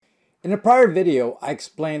In a prior video, I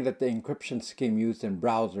explained that the encryption scheme used in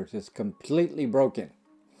browsers is completely broken.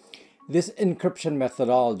 This encryption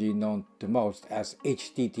methodology, known to most as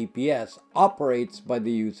HTTPS, operates by the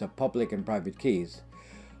use of public and private keys,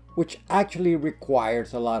 which actually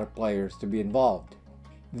requires a lot of players to be involved.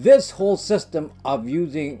 This whole system of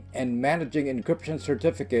using and managing encryption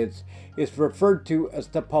certificates is referred to as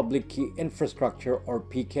the public key infrastructure, or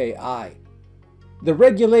PKI. The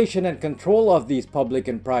regulation and control of these public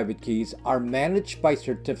and private keys are managed by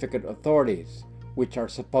certificate authorities, which are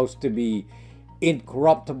supposed to be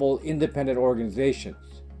incorruptible independent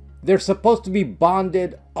organizations. They're supposed to be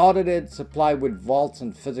bonded, audited, supplied with vaults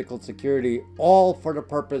and physical security, all for the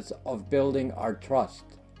purpose of building our trust.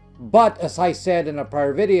 But as I said in a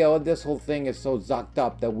prior video, this whole thing is so zucked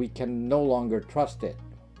up that we can no longer trust it.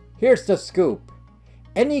 Here's the scoop.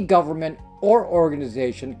 Any government or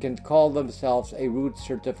organization can call themselves a root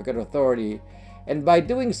certificate authority, and by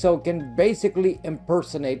doing so can basically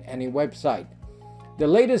impersonate any website. The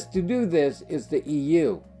latest to do this is the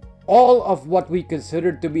EU. All of what we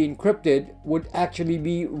considered to be encrypted would actually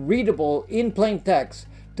be readable in plain text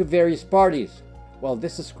to various parties. Well,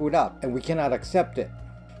 this is screwed up and we cannot accept it.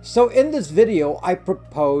 So in this video, I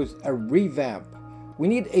propose a revamp. We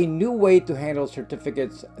need a new way to handle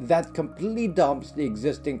certificates that completely dumps the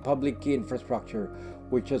existing public key infrastructure,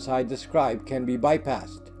 which, as I described, can be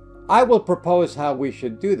bypassed. I will propose how we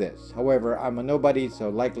should do this. However, I'm a nobody, so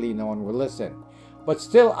likely no one will listen. But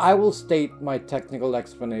still, I will state my technical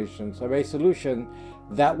explanations of a solution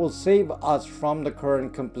that will save us from the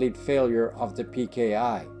current complete failure of the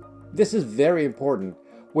PKI. This is very important.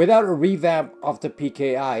 Without a revamp of the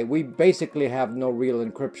PKI, we basically have no real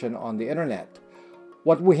encryption on the internet.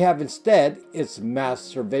 What we have instead is mass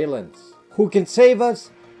surveillance. Who can save us?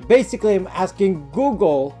 Basically, I'm asking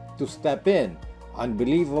Google to step in.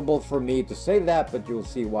 Unbelievable for me to say that, but you'll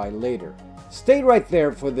see why later. Stay right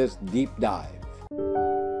there for this deep dive.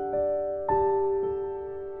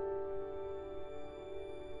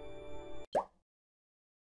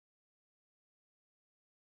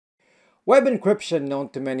 Web encryption, known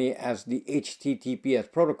to many as the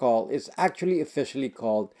HTTPS protocol, is actually officially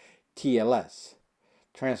called TLS.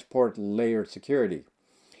 Transport Layer Security.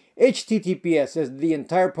 HTTPS is the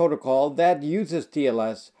entire protocol that uses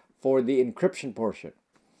TLS for the encryption portion.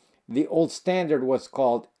 The old standard was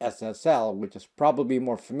called SSL, which is probably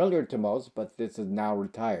more familiar to most, but this is now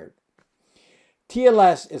retired.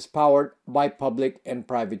 TLS is powered by public and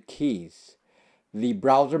private keys. The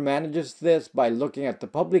browser manages this by looking at the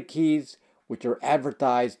public keys, which are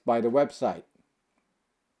advertised by the website.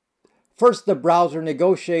 First, the browser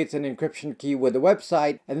negotiates an encryption key with the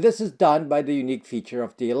website, and this is done by the unique feature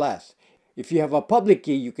of TLS. If you have a public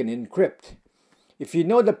key, you can encrypt. If you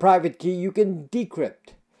know the private key, you can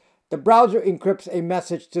decrypt. The browser encrypts a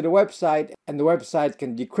message to the website, and the website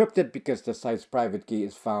can decrypt it because the site's private key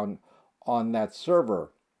is found on that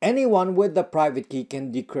server. Anyone with the private key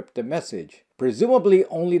can decrypt the message. Presumably,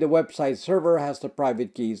 only the website server has the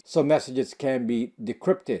private keys, so messages can be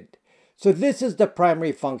decrypted. So this is the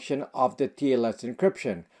primary function of the TLS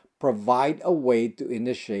encryption, provide a way to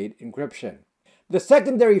initiate encryption. The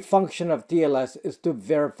secondary function of TLS is to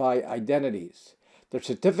verify identities. The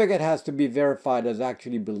certificate has to be verified as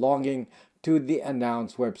actually belonging to the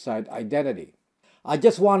announced website identity. I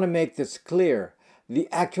just want to make this clear. The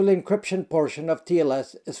actual encryption portion of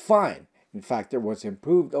TLS is fine. In fact, it was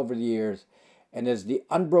improved over the years and is the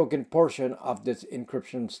unbroken portion of this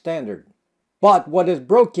encryption standard. But what is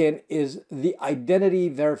broken is the identity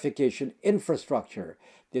verification infrastructure.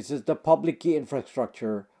 This is the public key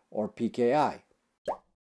infrastructure, or PKI.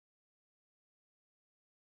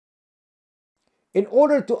 In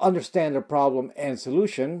order to understand the problem and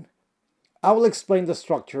solution, I will explain the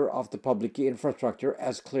structure of the public key infrastructure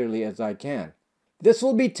as clearly as I can. This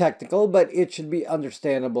will be technical, but it should be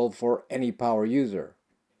understandable for any power user.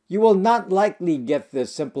 You will not likely get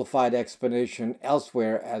this simplified explanation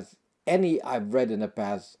elsewhere, as any I've read in the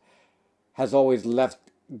past has always left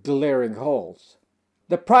glaring holes.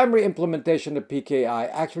 The primary implementation of PKI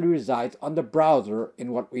actually resides on the browser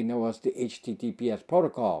in what we know as the HTTPS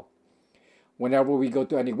protocol. Whenever we go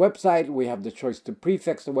to any website, we have the choice to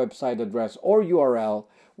prefix the website address or URL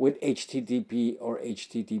with HTTP or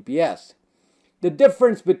HTTPS. The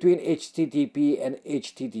difference between HTTP and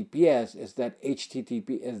HTTPS is that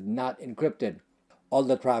HTTP is not encrypted. All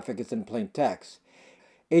the traffic is in plain text.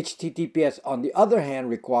 HTTPS, on the other hand,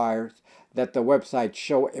 requires that the website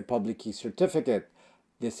show a public key certificate.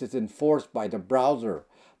 This is enforced by the browser.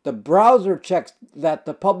 The browser checks that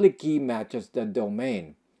the public key matches the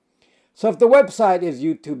domain. So if the website is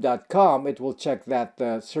youtube.com, it will check that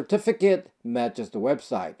the certificate matches the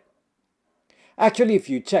website. Actually, if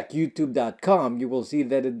you check youtube.com, you will see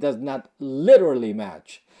that it does not literally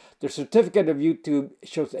match. The certificate of YouTube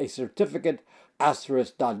shows a certificate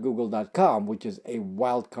 *.google.com, which is a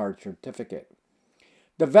wildcard certificate.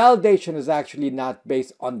 The validation is actually not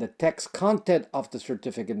based on the text content of the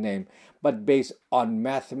certificate name, but based on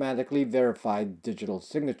mathematically verified digital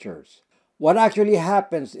signatures. What actually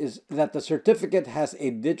happens is that the certificate has a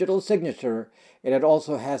digital signature and it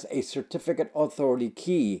also has a certificate authority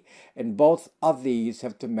key, and both of these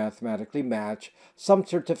have to mathematically match some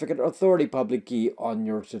certificate authority public key on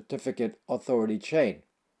your certificate authority chain.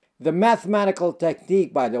 The mathematical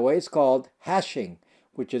technique, by the way, is called hashing,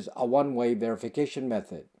 which is a one-way verification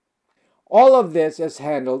method. All of this is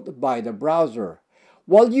handled by the browser.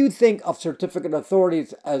 While you think of certificate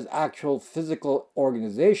authorities as actual physical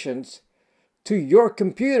organizations, to your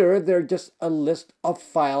computer, they're just a list of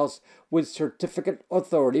files with certificate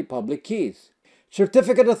authority public keys.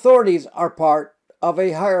 Certificate authorities are part of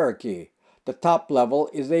a hierarchy. The top level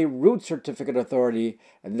is a root certificate authority,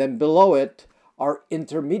 and then below it are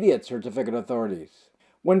intermediate certificate authorities.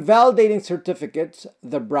 When validating certificates,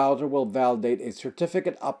 the browser will validate a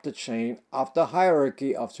certificate up the chain of the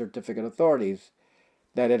hierarchy of certificate authorities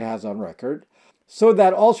that it has on record, so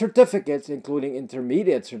that all certificates, including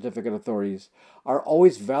intermediate certificate authorities, are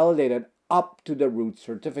always validated up to the root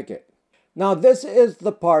certificate. Now, this is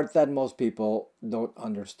the part that most people don't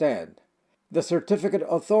understand. The certificate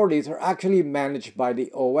authorities are actually managed by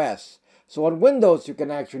the OS. So on Windows, you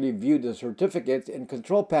can actually view the certificates in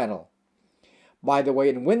Control Panel. By the way,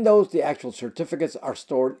 in Windows, the actual certificates are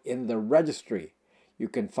stored in the registry. You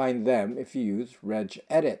can find them if you use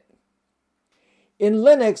regedit. In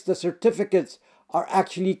Linux, the certificates are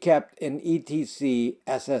actually kept in etc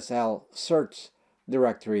SSL certs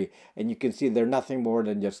directory, and you can see they're nothing more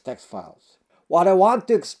than just text files. What I want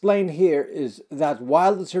to explain here is that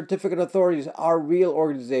while the certificate authorities are real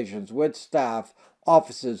organizations with staff,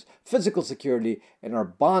 offices, physical security, and are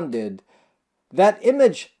bonded, that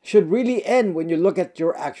image should really end when you look at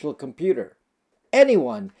your actual computer.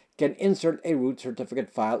 Anyone can insert a root certificate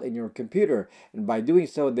file in your computer, and by doing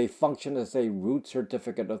so, they function as a root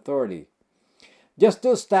certificate authority. Just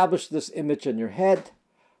to establish this image in your head,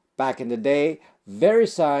 back in the day,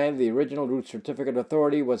 VeriSign, the original root certificate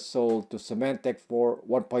authority, was sold to Symantec for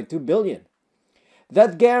 $1.2 billion.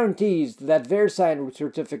 That guarantees that VeriSign root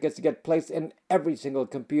certificates get placed in every single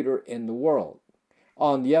computer in the world.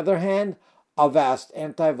 On the other hand, Avast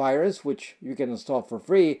antivirus, which you can install for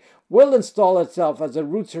free, will install itself as a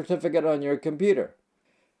root certificate on your computer.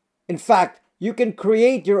 In fact, you can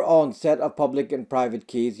create your own set of public and private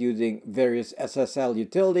keys using various SSL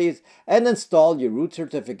utilities and install your root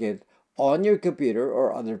certificate on your computer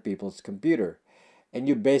or other people's computer. And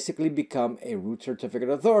you basically become a root certificate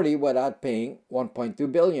authority without paying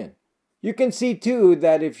 $1.2 billion. You can see too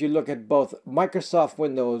that if you look at both Microsoft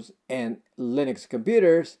Windows and Linux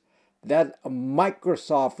computers, that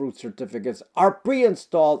Microsoft root certificates are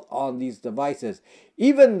pre-installed on these devices,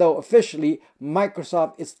 even though officially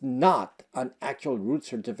Microsoft is not an actual root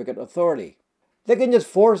certificate authority. They can just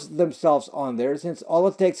force themselves on there since all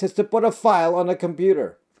it takes is to put a file on a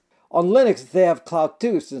computer. On Linux, they have clout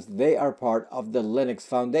too since they are part of the Linux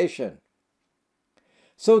Foundation.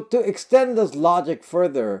 So to extend this logic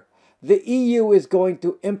further, the EU is going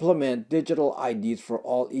to implement digital IDs for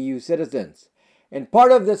all EU citizens. And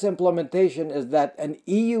part of this implementation is that an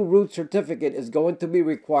EU root certificate is going to be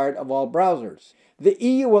required of all browsers. The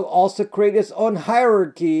EU will also create its own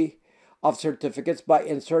hierarchy of certificates by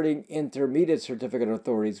inserting intermediate certificate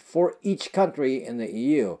authorities for each country in the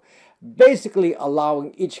EU, basically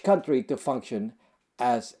allowing each country to function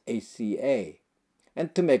as a CA.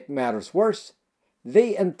 And to make matters worse,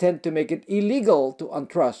 they intend to make it illegal to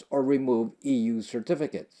untrust or remove EU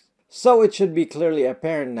certificates. So it should be clearly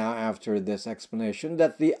apparent now after this explanation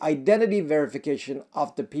that the identity verification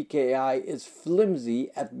of the PKI is flimsy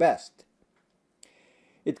at best.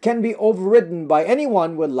 It can be overridden by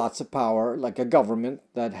anyone with lots of power, like a government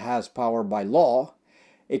that has power by law,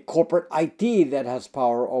 a corporate IT that has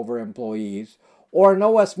power over employees, or an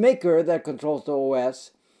OS maker that controls the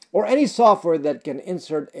OS, or any software that can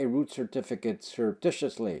insert a root certificate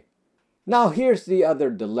surreptitiously. Now here's the other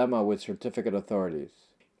dilemma with certificate authorities.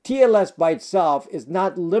 TLS by itself is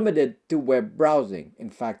not limited to web browsing. In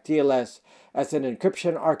fact, TLS as an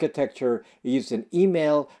encryption architecture is used in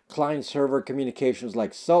email, client-server communications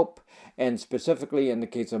like SOAP, and specifically in the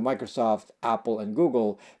case of Microsoft, Apple, and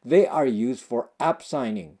Google, they are used for app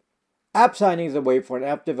signing. App signing is a way for an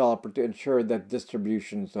app developer to ensure that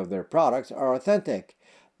distributions of their products are authentic.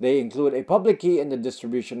 They include a public key in the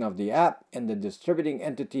distribution of the app, and the distributing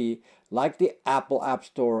entity, like the Apple App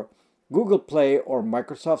Store, Google Play or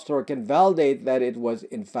Microsoft Store can validate that it was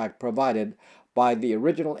in fact provided by the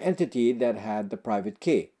original entity that had the private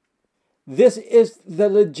key. This is the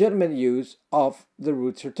legitimate use of the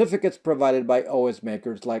root certificates provided by OS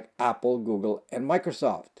makers like Apple, Google, and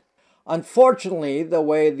Microsoft. Unfortunately, the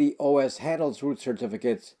way the OS handles root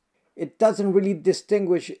certificates, it doesn't really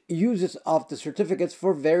distinguish uses of the certificates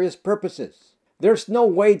for various purposes. There's no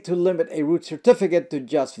way to limit a root certificate to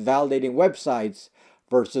just validating websites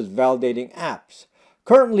versus validating apps.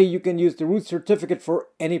 Currently, you can use the root certificate for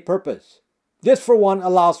any purpose. This, for one,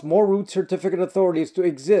 allows more root certificate authorities to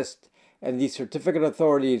exist, and these certificate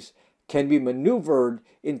authorities can be maneuvered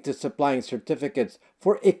into supplying certificates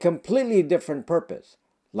for a completely different purpose,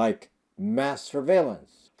 like mass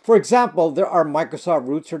surveillance. For example, there are Microsoft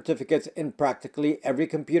root certificates in practically every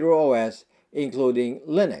computer OS, including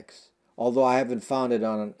Linux, although I haven't found it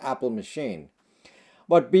on an Apple machine.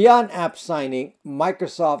 But beyond app signing,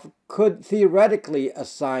 Microsoft could theoretically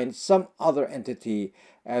assign some other entity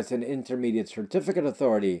as an intermediate certificate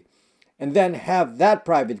authority, and then have that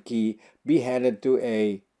private key be handed to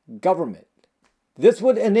a government. This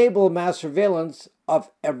would enable mass surveillance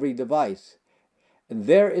of every device. And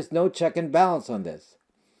there is no check and balance on this.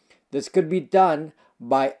 This could be done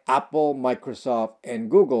by Apple, Microsoft,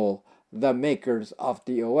 and Google, the makers of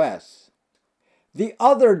the OS. The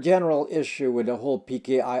other general issue with the whole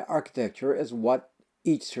PKI architecture is what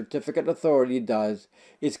each certificate authority does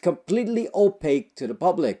is completely opaque to the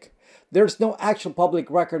public. There's no actual public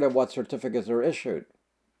record of what certificates are issued.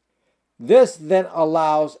 This then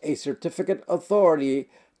allows a certificate authority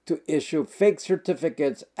to issue fake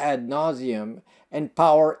certificates ad nauseum and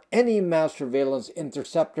power any mass surveillance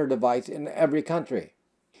interceptor device in every country.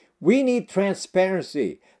 We need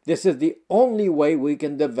transparency. This is the only way we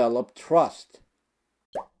can develop trust.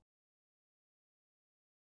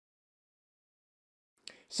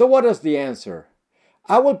 So what is the answer?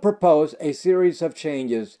 I will propose a series of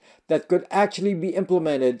changes that could actually be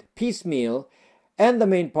implemented piecemeal, and the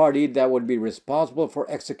main party that would be responsible for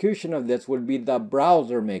execution of this would be the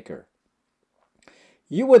browser maker.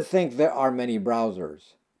 You would think there are many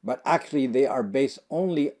browsers, but actually they are based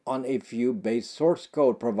only on a few base source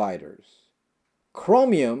code providers: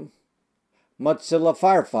 Chromium, Mozilla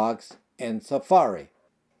Firefox, and Safari,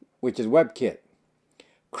 which is WebKit.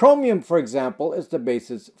 Chromium, for example, is the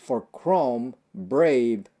basis for Chrome,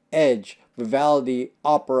 Brave, Edge, Vivaldi,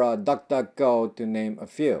 Opera, DuckDuckGo, to name a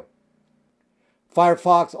few.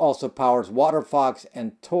 Firefox also powers WaterFox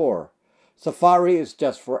and Tor. Safari is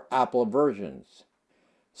just for Apple versions.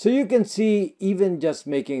 So you can see even just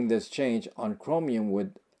making this change on Chromium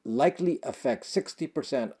would likely affect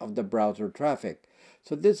 60% of the browser traffic.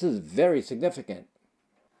 So this is very significant.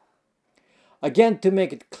 Again, to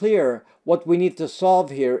make it clear, what we need to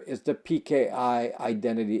solve here is the PKI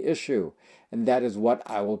identity issue, and that is what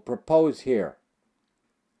I will propose here.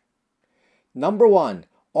 Number one,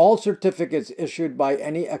 all certificates issued by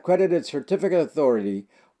any accredited certificate authority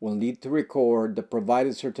will need to record the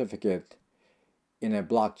provided certificate in a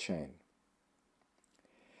blockchain.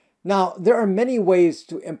 Now, there are many ways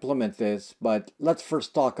to implement this, but let's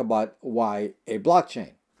first talk about why a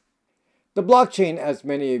blockchain. The blockchain, as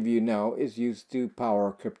many of you know, is used to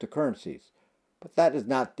power cryptocurrencies, but that is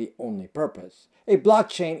not the only purpose. A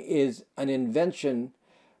blockchain is an invention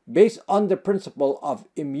based on the principle of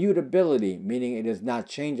immutability, meaning it is not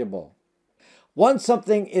changeable. Once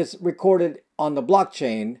something is recorded on the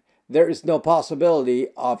blockchain, there is no possibility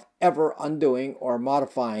of ever undoing or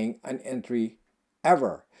modifying an entry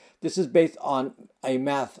ever. This is based on a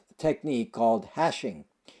math technique called hashing.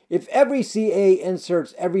 If every CA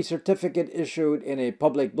inserts every certificate issued in a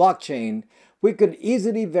public blockchain, we could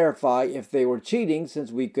easily verify if they were cheating,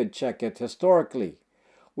 since we could check it historically.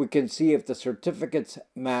 We can see if the certificates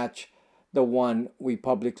match the one we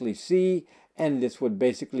publicly see, and this would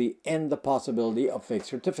basically end the possibility of fake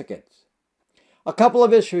certificates. A couple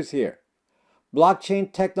of issues here.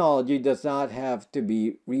 Blockchain technology does not have to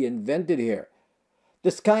be reinvented here.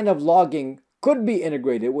 This kind of logging could be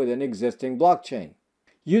integrated with an existing blockchain.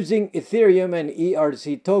 Using Ethereum and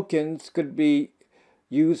ERC tokens could be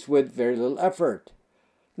used with very little effort.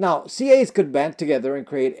 Now, CAs could band together and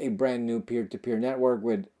create a brand new peer-to-peer network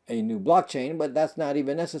with a new blockchain, but that's not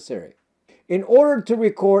even necessary. In order to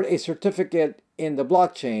record a certificate in the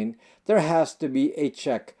blockchain, there has to be a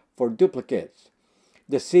check for duplicates.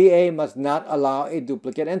 The CA must not allow a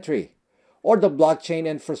duplicate entry, or the blockchain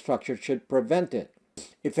infrastructure should prevent it.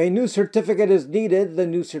 If a new certificate is needed, the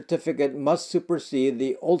new certificate must supersede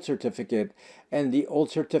the old certificate, and the old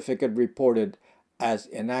certificate reported as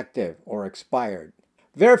inactive or expired.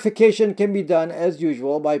 Verification can be done as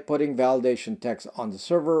usual by putting validation text on the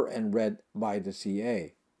server and read by the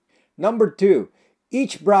CA. Number 2,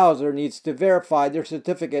 each browser needs to verify their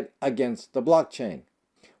certificate against the blockchain.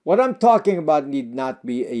 What I'm talking about need not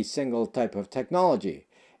be a single type of technology.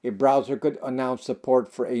 A browser could announce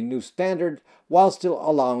support for a new standard while still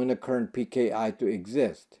allowing the current PKI to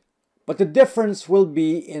exist. But the difference will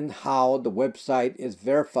be in how the website is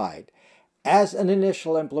verified. As an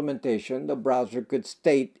initial implementation, the browser could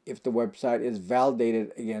state if the website is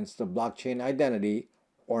validated against the blockchain identity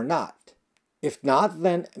or not. If not,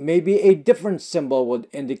 then maybe a different symbol would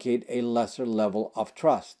indicate a lesser level of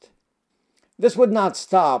trust. This would not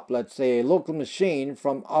stop, let's say, a local machine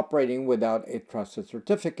from operating without a trusted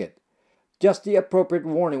certificate. Just the appropriate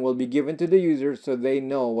warning will be given to the user so they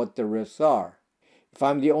know what the risks are. If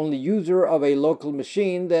I'm the only user of a local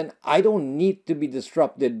machine, then I don't need to be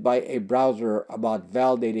disrupted by a browser about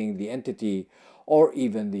validating the entity or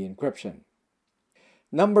even the encryption.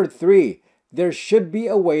 Number 3, there should be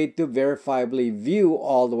a way to verifiably view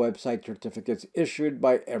all the website certificates issued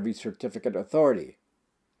by every certificate authority.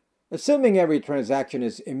 Assuming every transaction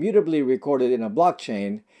is immutably recorded in a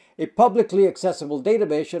blockchain, a publicly accessible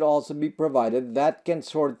database should also be provided that can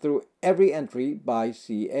sort through every entry by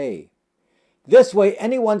CA. This way,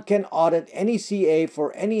 anyone can audit any CA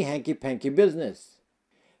for any hanky-panky business.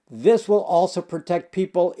 This will also protect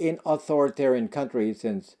people in authoritarian countries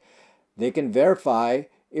since they can verify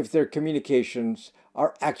if their communications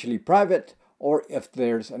are actually private or if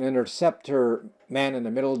there's an interceptor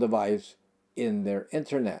man-in-the-middle device in their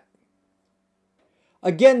internet.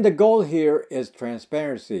 Again, the goal here is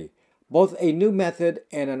transparency. Both a new method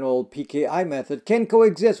and an old PKI method can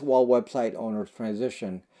coexist while website owners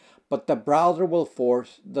transition, but the browser will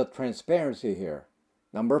force the transparency here.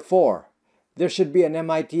 Number 4, there should be an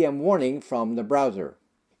MITM warning from the browser.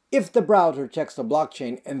 If the browser checks the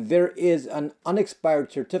blockchain and there is an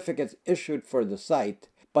unexpired certificate issued for the site,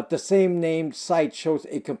 but the same named site shows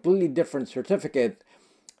a completely different certificate,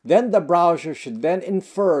 then the browser should then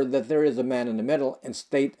infer that there is a man in the middle and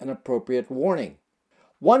state an appropriate warning.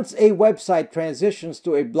 Once a website transitions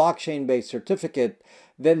to a blockchain-based certificate,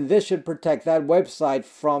 then this should protect that website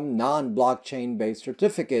from non-blockchain-based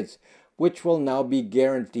certificates, which will now be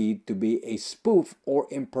guaranteed to be a spoof or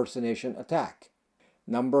impersonation attack.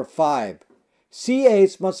 Number 5,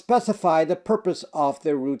 CAs must specify the purpose of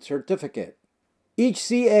their root certificate. Each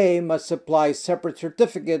CA must supply separate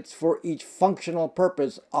certificates for each functional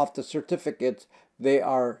purpose of the certificates they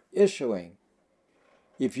are issuing.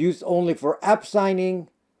 If used only for app signing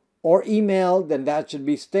or email, then that should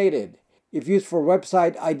be stated. If used for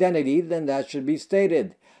website identity, then that should be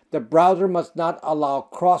stated. The browser must not allow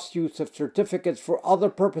cross-use of certificates for other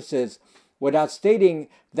purposes without stating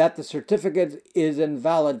that the certificate is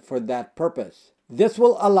invalid for that purpose. This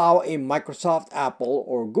will allow a Microsoft, Apple,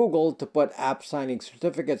 or Google to put app signing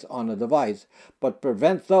certificates on a device, but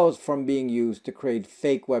prevent those from being used to create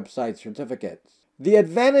fake website certificates. The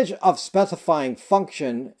advantage of specifying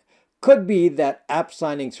function could be that app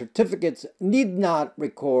signing certificates need not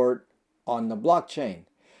record on the blockchain.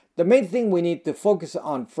 The main thing we need to focus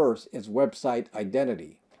on first is website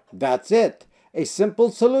identity. That's it. A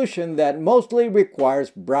simple solution that mostly requires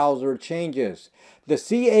browser changes. The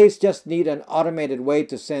CAs just need an automated way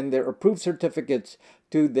to send their approved certificates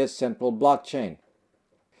to this central blockchain.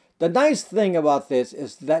 The nice thing about this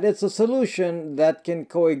is that it's a solution that can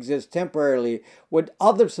coexist temporarily with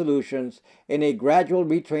other solutions, and a gradual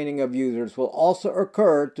retraining of users will also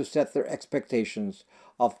occur to set their expectations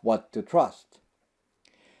of what to trust.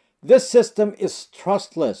 This system is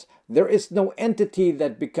trustless. There is no entity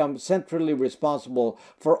that becomes centrally responsible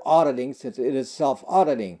for auditing since it is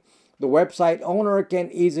self-auditing. The website owner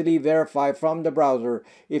can easily verify from the browser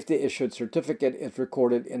if the issued certificate is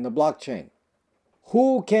recorded in the blockchain.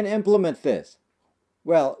 Who can implement this?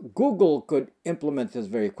 Well, Google could implement this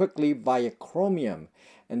very quickly via Chromium,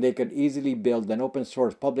 and they could easily build an open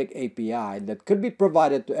source public API that could be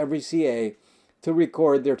provided to every CA to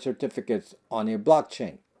record their certificates on a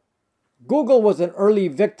blockchain. Google was an early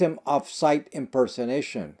victim of site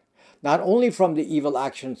impersonation, not only from the evil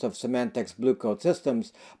actions of Symantec's Blue Coat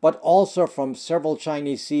systems, but also from several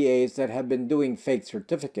Chinese CAs that have been doing fake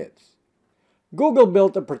certificates. Google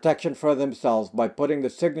built a protection for themselves by putting the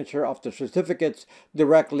signature of the certificates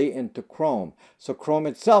directly into Chrome, so Chrome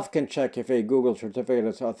itself can check if a Google certificate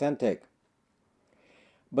is authentic.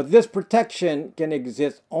 But this protection can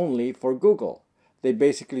exist only for Google. They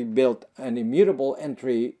basically built an immutable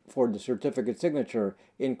entry for the certificate signature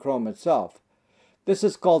in Chrome itself. This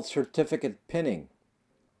is called certificate pinning.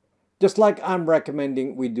 Just like I'm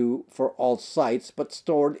recommending we do for all sites, but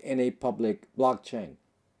stored in a public blockchain.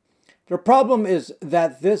 The problem is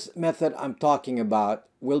that this method I'm talking about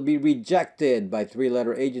will be rejected by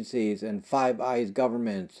three-letter agencies and Five Eyes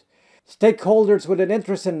governments. Stakeholders with an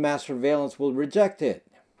interest in mass surveillance will reject it.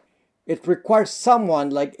 It requires someone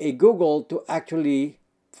like a Google to actually,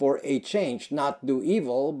 for a change, not do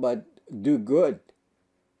evil, but do good.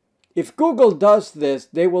 If Google does this,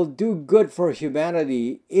 they will do good for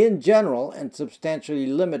humanity in general and substantially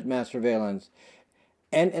limit mass surveillance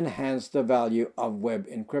and enhance the value of web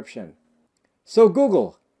encryption. So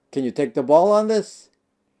Google, can you take the ball on this?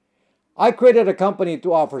 I created a company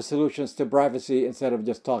to offer solutions to privacy instead of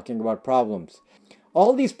just talking about problems.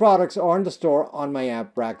 All these products are in the store on my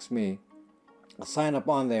app, BraxMe. Sign up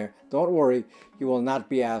on there. Don't worry, you will not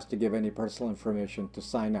be asked to give any personal information to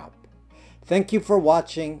sign up. Thank you for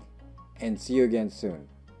watching and see you again soon.